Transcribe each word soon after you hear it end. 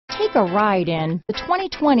Take a ride in the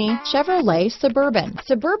 2020 Chevrolet Suburban.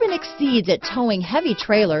 Suburban exceeds at towing heavy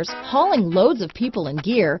trailers, hauling loads of people and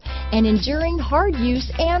gear, and enduring hard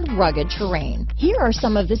use and rugged terrain. Here are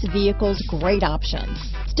some of this vehicle's great options: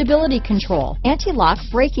 stability control, anti-lock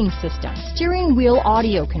braking system, steering wheel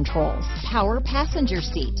audio controls, power passenger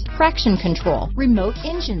seat, traction control, remote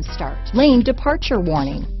engine start, lane departure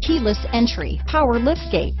warning, keyless entry, power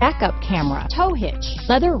liftgate, backup camera, tow hitch,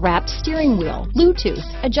 leather-wrapped steering wheel, Bluetooth,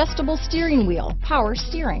 adjustable steering wheel, power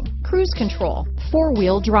steering, cruise control,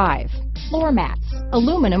 four-wheel drive, floor mats,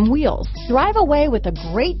 aluminum wheels. Drive away with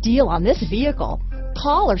a great deal on this vehicle.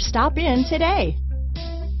 Call or stop in today.